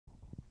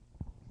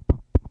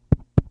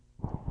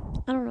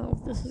I don't know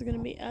if this is gonna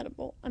be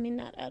edible. I mean,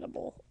 not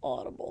edible,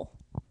 audible.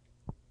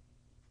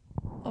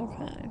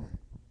 Okay.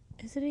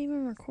 Is it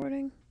even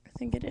recording? I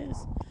think it is.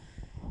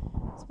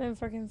 It's been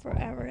freaking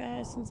forever,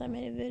 guys, since I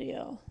made a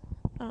video.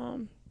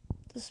 Um,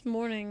 this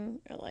morning,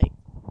 at like,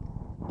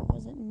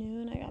 was it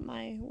noon? I got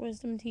my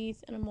wisdom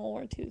teeth and a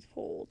molar tooth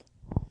pulled.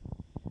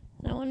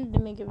 And I wanted to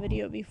make a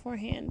video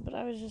beforehand, but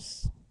I was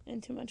just in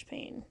too much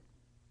pain.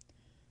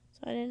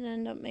 So I didn't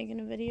end up making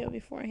a video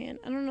beforehand.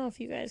 I don't know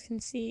if you guys can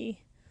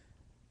see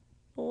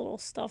the little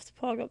stuffed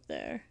pug up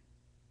there.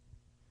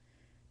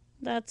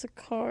 That's a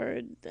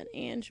card that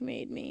Ange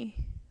made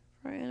me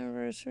for our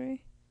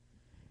anniversary.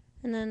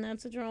 And then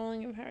that's a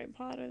drawing of Harry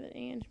Potter that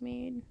Ange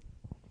made.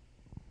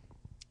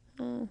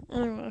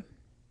 Anyway,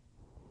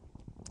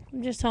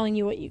 I'm just telling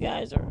you what you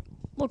guys are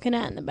looking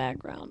at in the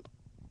background.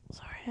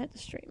 Sorry, I had to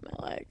straighten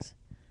my legs.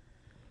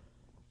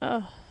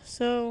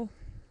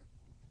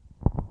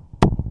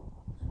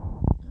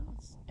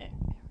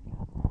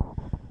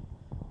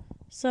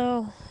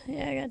 So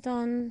yeah, I got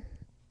done.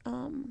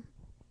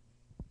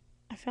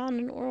 I found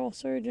an oral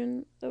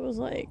surgeon that was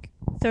like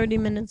 30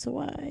 minutes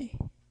away,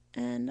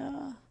 and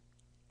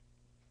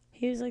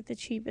he was like the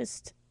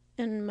cheapest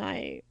in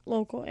my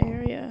local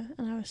area,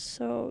 and I was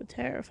so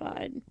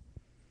terrified.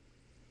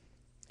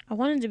 I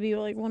wanted to be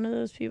like one of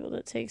those people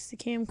that takes the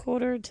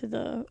camcorder to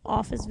the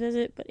office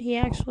visit, but he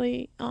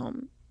actually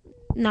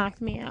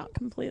knocked me out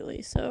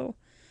completely. So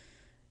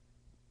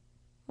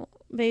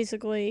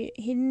basically,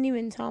 he didn't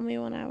even tell me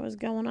when I was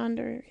going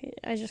under.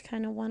 I just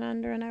kind of went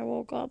under, and I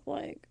woke up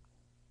like,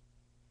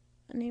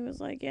 and he was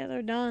like, "Yeah,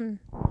 they're done."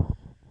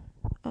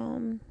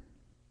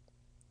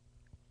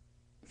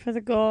 For the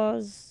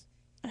gauze,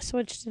 I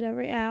switched it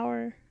every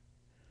hour,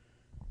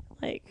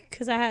 like,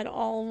 cause I had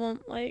all of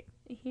them like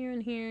here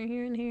and here,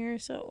 here and here.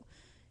 So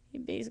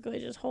you basically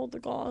just hold the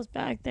gauze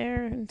back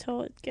there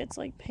until it gets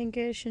like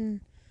pinkish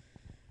and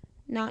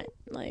not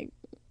like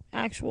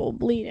actual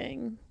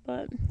bleeding.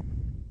 But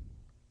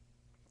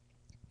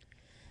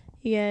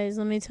you guys,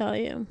 let me tell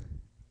you,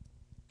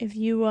 if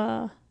you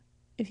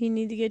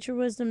need to get your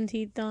wisdom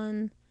teeth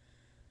done,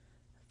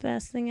 the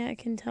best thing I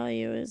can tell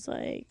you is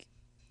like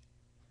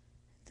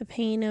the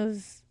pain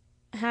of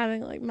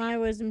having like my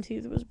wisdom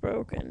tooth was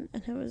broken,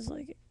 and it was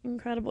like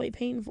incredibly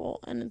painful.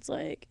 And it's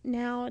like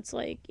now it's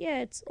like, yeah,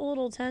 it's a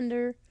little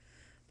tender,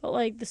 but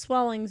like the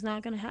swelling's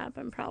not gonna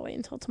happen probably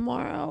until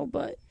tomorrow.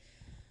 But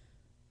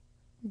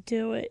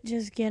do it,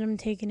 just get them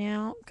taken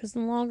out, because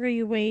the longer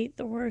you wait,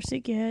 the worse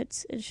it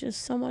gets. It's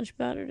just so much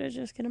better to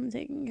just get them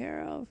taken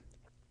care of.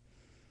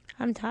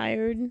 I'm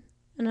tired,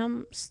 and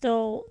I'm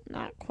still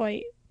not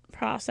quite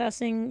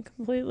processing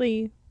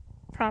completely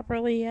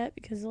properly yet,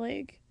 because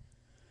like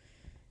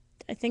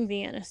I think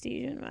the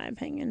anesthesia, in my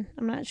opinion,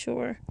 I'm not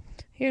sure.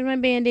 Here's my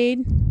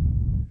Band-Aid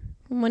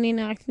from when he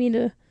knocked me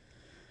to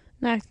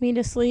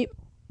sleep,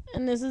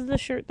 and this is the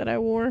shirt that I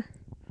wore.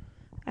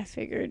 I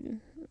figured,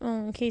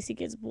 in case he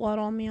gets blood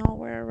on me, I'll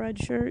wear a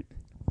red shirt,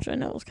 which I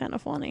know is kind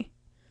of funny.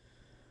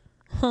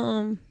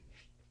 So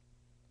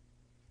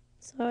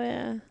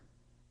yeah,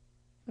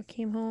 I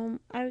came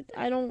home. I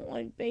don't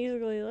like,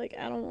 basically like,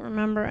 I don't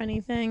remember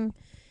anything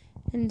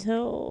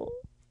until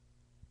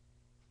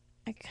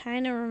I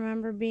kind of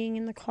remember being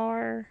in the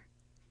car.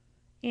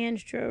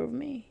 Ange drove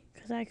me,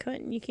 because I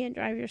couldn't. You can't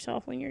drive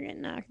yourself when you're getting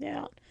knocked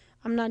out.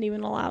 I'm not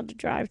even allowed to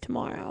drive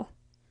tomorrow.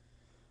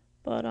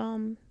 But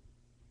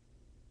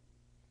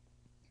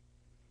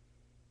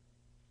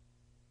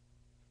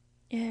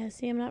yeah,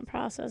 see, I'm not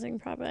processing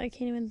properly. I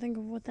can't even think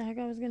of what the heck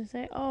I was gonna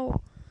say.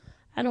 Oh,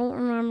 I don't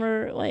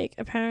remember. Like,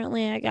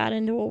 apparently I got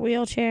into a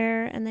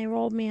wheelchair and they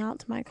rolled me out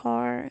to my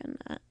car,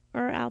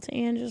 or out to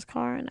Ange's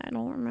car, and I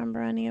don't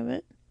remember any of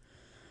it.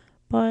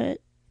 But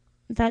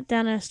that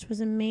dentist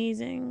was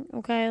amazing.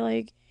 Okay,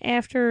 like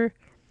after,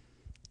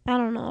 I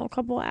don't know, a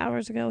couple of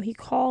hours ago, he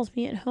calls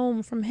me at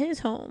home from his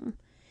home.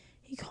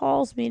 He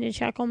calls me to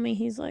check on me.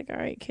 He's like, "All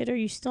right, kid, are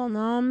you still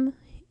numb?"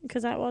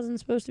 Because I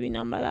wasn't supposed to be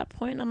numb by that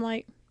point. And I'm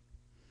like,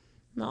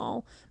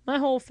 no. My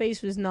whole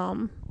face was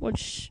numb,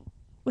 which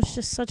was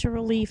just such a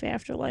relief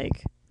after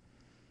like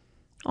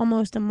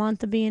almost a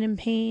month of being in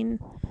pain.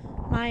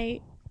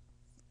 My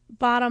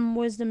bottom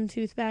wisdom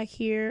tooth back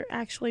here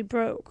actually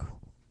broke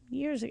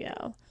years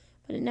ago,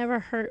 but it never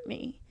hurt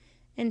me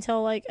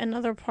until like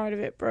another part of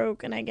it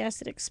broke, and I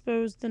guess it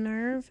exposed the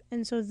nerve,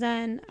 and so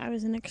then I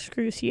was in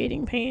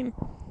excruciating pain.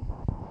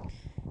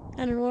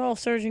 And an oral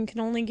surgeon can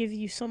only give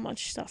you so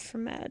much stuff for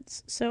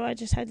meds, so I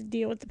just had to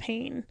deal with the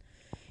pain.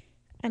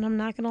 And I'm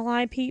not gonna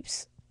lie,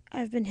 peeps,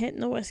 I've been hitting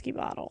the whiskey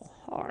bottle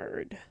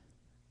hard.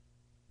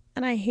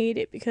 And I hate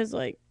it, because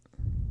like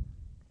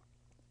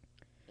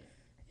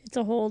it's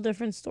a whole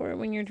different story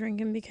when you're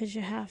drinking because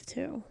you have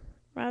to,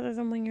 rather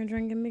than when you're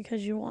drinking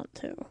because you want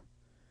to.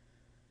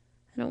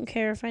 I don't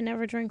care if I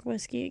never drink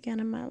whiskey again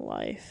in my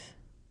life.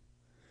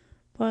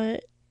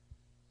 But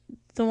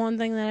the one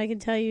thing that I can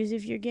tell you is,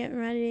 if you're getting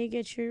ready to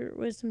get your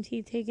wisdom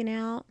teeth taken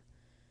out,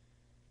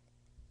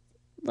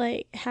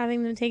 like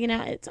having them taken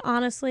out, it's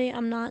honestly,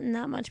 I'm not in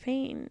that much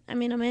pain. I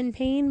mean, I'm in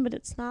pain, but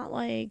it's not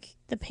like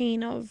the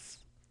pain of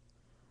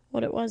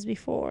what it was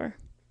before.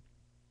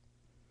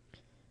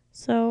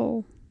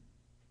 So,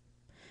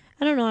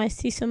 I don't know, I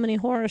see so many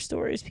horror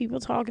stories, people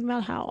talking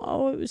about how,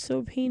 oh, it was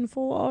so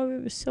painful, oh,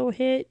 it was so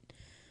hit.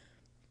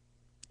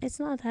 It's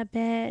not that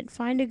bad.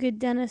 Find a good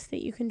dentist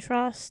that you can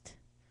trust.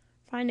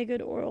 Find a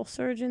good oral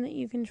surgeon that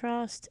you can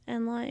trust.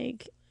 And,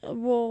 like,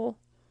 well,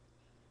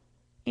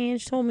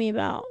 Ange told me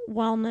about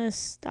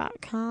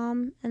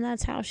wellness.com, and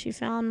that's how she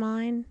found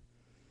mine.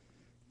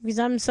 Because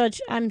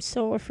I'm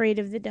so afraid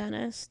of the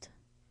dentist.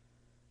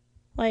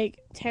 Like,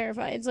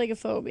 terrified. It's like a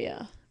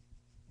phobia.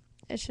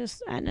 It's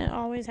just, and it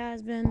always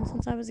has been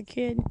since I was a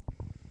kid.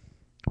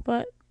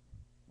 But,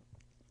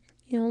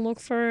 look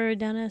for a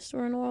dentist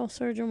or an oral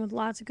surgeon with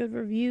lots of good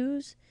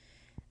reviews,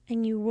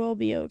 and you will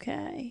be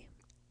okay.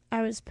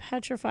 I was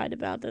petrified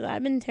about this.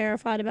 I've been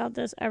terrified about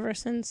this ever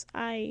since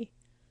my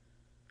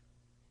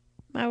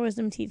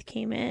wisdom teeth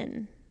came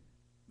in.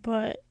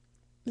 But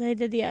they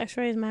did the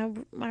x-rays.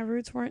 My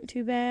roots weren't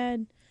too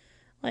bad.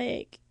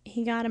 Like,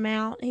 he got them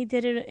out. He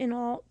did it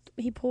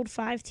he pulled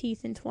 5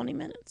 teeth in 20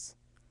 minutes.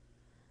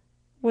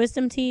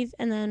 Wisdom teeth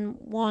and then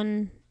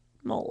 1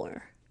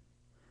 molar,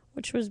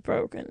 which was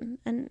broken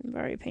and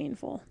very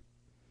painful.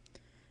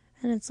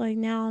 And it's like,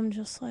 now I'm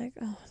just like,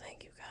 oh,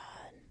 thank you,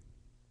 God.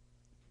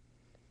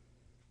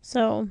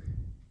 So,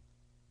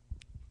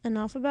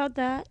 enough about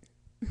that.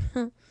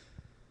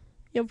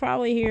 You'll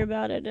probably hear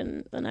about it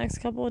in the next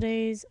couple of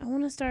days. I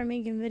want to start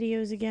making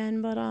videos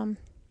again, but I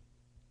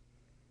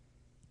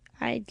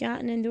had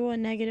gotten into a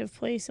negative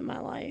place in my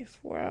life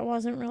where I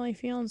wasn't really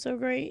feeling so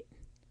great.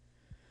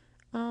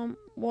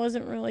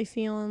 Wasn't really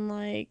feeling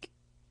like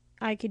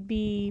I could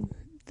be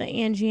the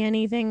Angie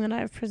anything that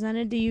I've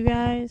presented to you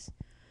guys.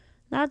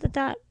 Not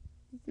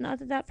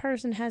that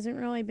person hasn't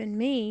really been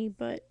me,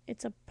 but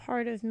it's a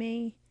part of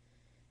me.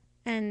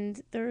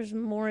 And there's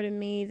more to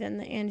me than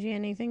the Angie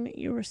anything that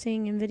you were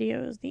seeing in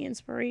videos, the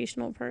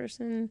inspirational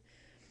person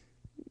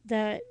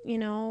that,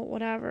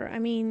 whatever. I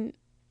mean,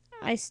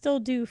 I still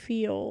do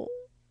feel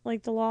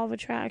like the law of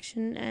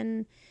attraction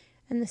and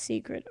The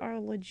Secret are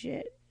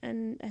legit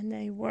and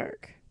they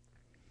work.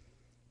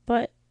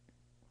 But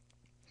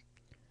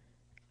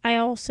I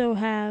also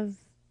have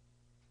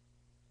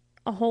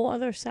a whole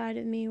other side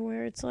of me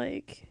where it's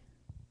like,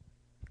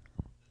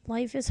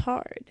 life is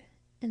hard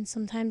and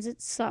sometimes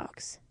it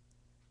sucks.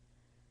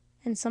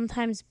 And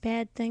sometimes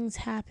bad things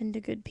happen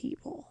to good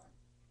people.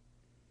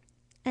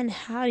 And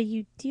how do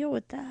you deal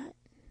with that?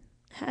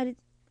 How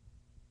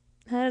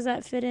does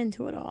that fit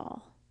into it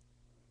all?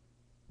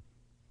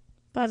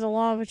 By the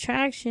law of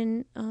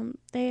attraction,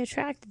 they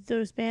attracted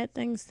those bad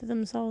things to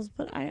themselves,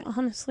 but I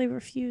honestly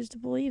refuse to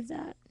believe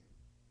that.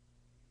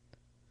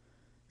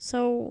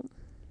 So,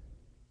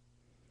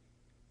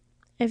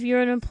 if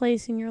you're in a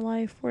place in your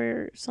life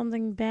where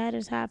something bad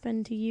has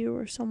happened to you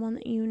or someone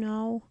that you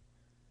know,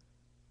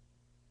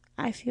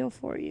 I feel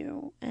for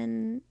you.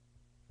 And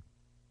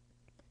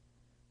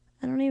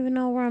I don't even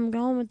know where I'm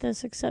going with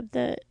this, except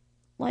that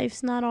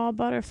life's not all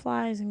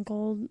butterflies and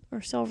gold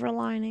or silver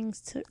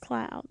linings to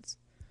clouds.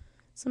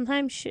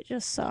 Sometimes shit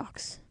just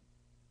sucks.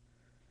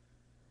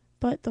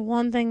 But the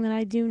one thing that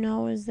I do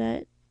know is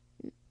that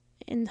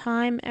in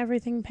time,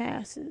 everything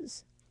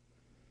passes.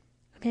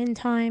 And in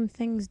time,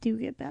 things do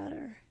get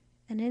better.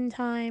 And in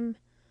time,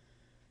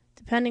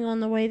 depending on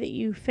the way that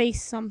you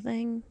face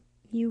something,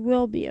 you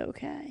will be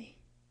okay.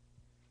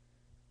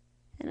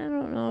 And I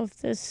don't know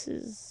if this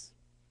is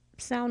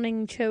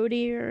sounding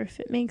chody or if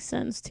it makes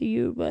sense to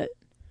you, but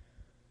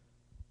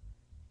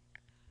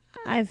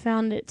I've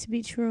found it to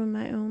be true in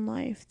my own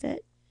life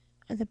that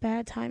the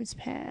bad times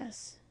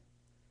pass.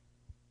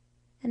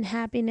 And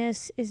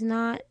happiness is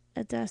not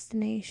a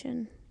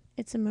destination,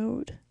 it's a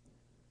mode.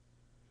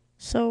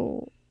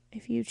 So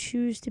if you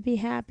choose to be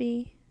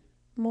happy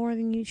more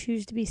than you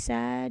choose to be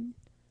sad,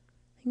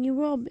 then you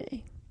will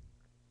be.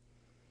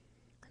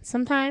 And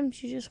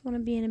sometimes you just want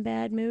to be in a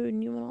bad mood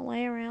and you want to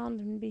lay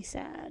around and be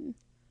sad.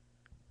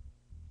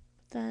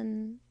 But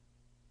then,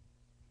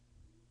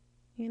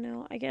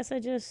 I guess I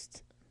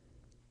just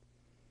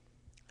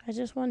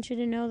want you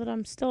to know that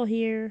I'm still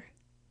here.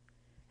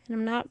 And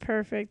I'm not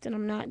perfect, and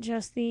I'm not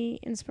just the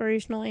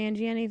inspirational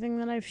Angie anything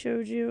that I've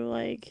showed you.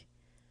 Like,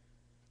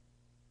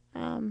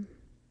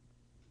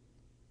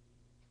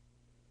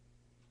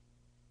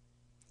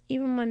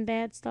 even when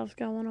bad stuff's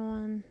going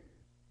on,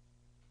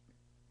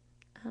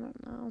 I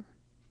don't know.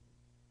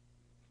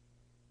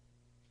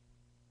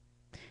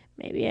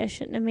 Maybe I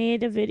shouldn't have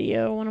made a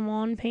video when I'm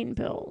on pain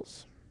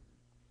pills.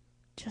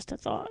 Just a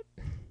thought.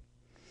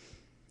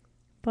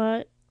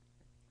 But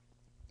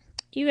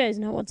you guys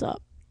know what's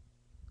up.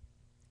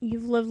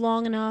 You've lived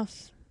long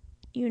enough.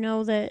 You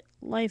know that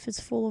life is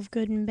full of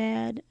good and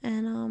bad.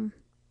 And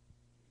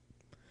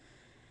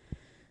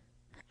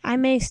I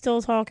may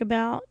still talk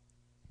about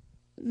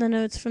the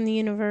notes from the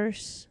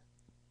universe,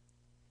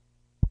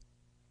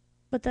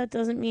 but that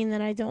doesn't mean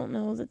that I don't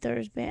know that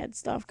there's bad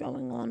stuff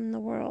going on in the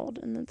world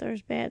and that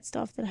there's bad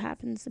stuff that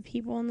happens to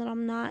people and that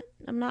I'm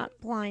not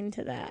blind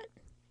to that.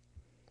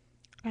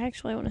 I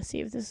actually want to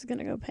see if this is going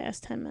to go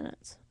past 10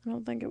 minutes. I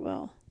don't think it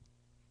will.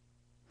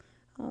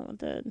 Oh, it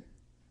did.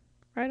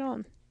 Right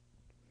on.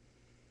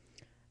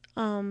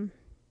 Um.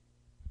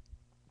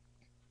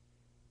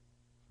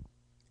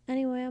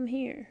 Anyway, I'm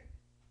here.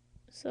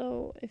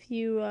 So if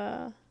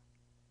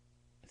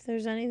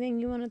there's anything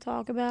you want to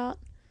talk about,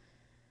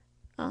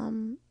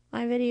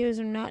 my videos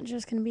are not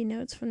just gonna be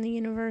notes from the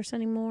universe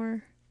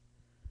anymore.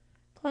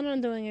 Plan on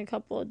doing a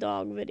couple of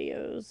dog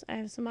videos. I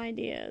have some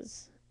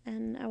ideas,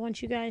 and I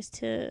want you guys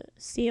to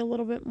see a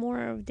little bit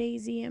more of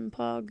Daisy and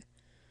Pug.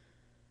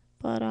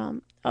 But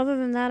other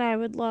than that, I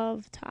would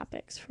love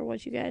topics for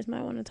what you guys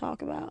might want to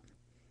talk about.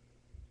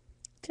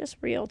 Just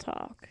real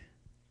talk.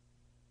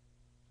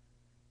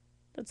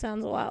 That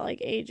sounds a lot like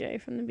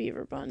AJ from the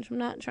Beaver Bunch. I'm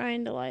not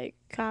trying to like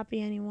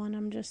copy anyone.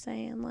 I'm just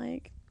saying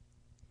like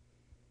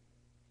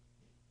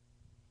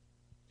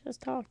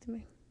just talk to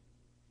me.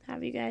 How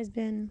have you guys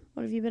been?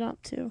 What have you been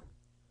up to?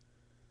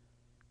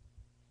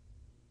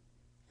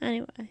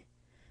 Anyway,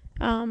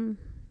 odds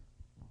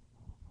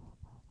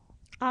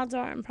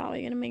are I'm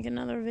probably gonna make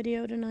another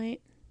video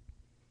tonight.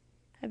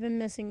 I've been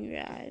missing you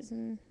guys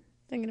and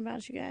thinking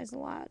about you guys a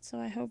lot, so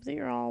I hope that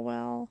you're all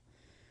well.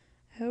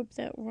 I hope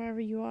that wherever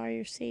you are,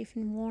 you're safe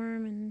and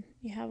warm and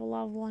you have a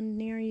loved one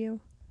near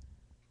you.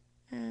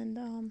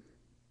 And,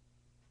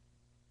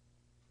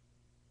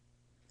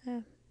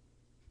 yeah.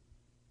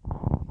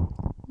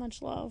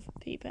 Much love.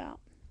 Peep out.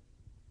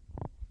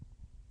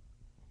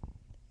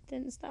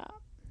 Didn't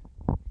stop.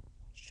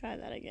 Let's try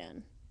that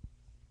again.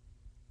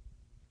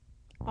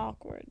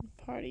 Awkward.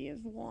 Party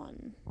of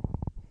one.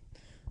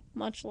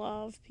 Much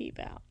love. Peep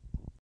out.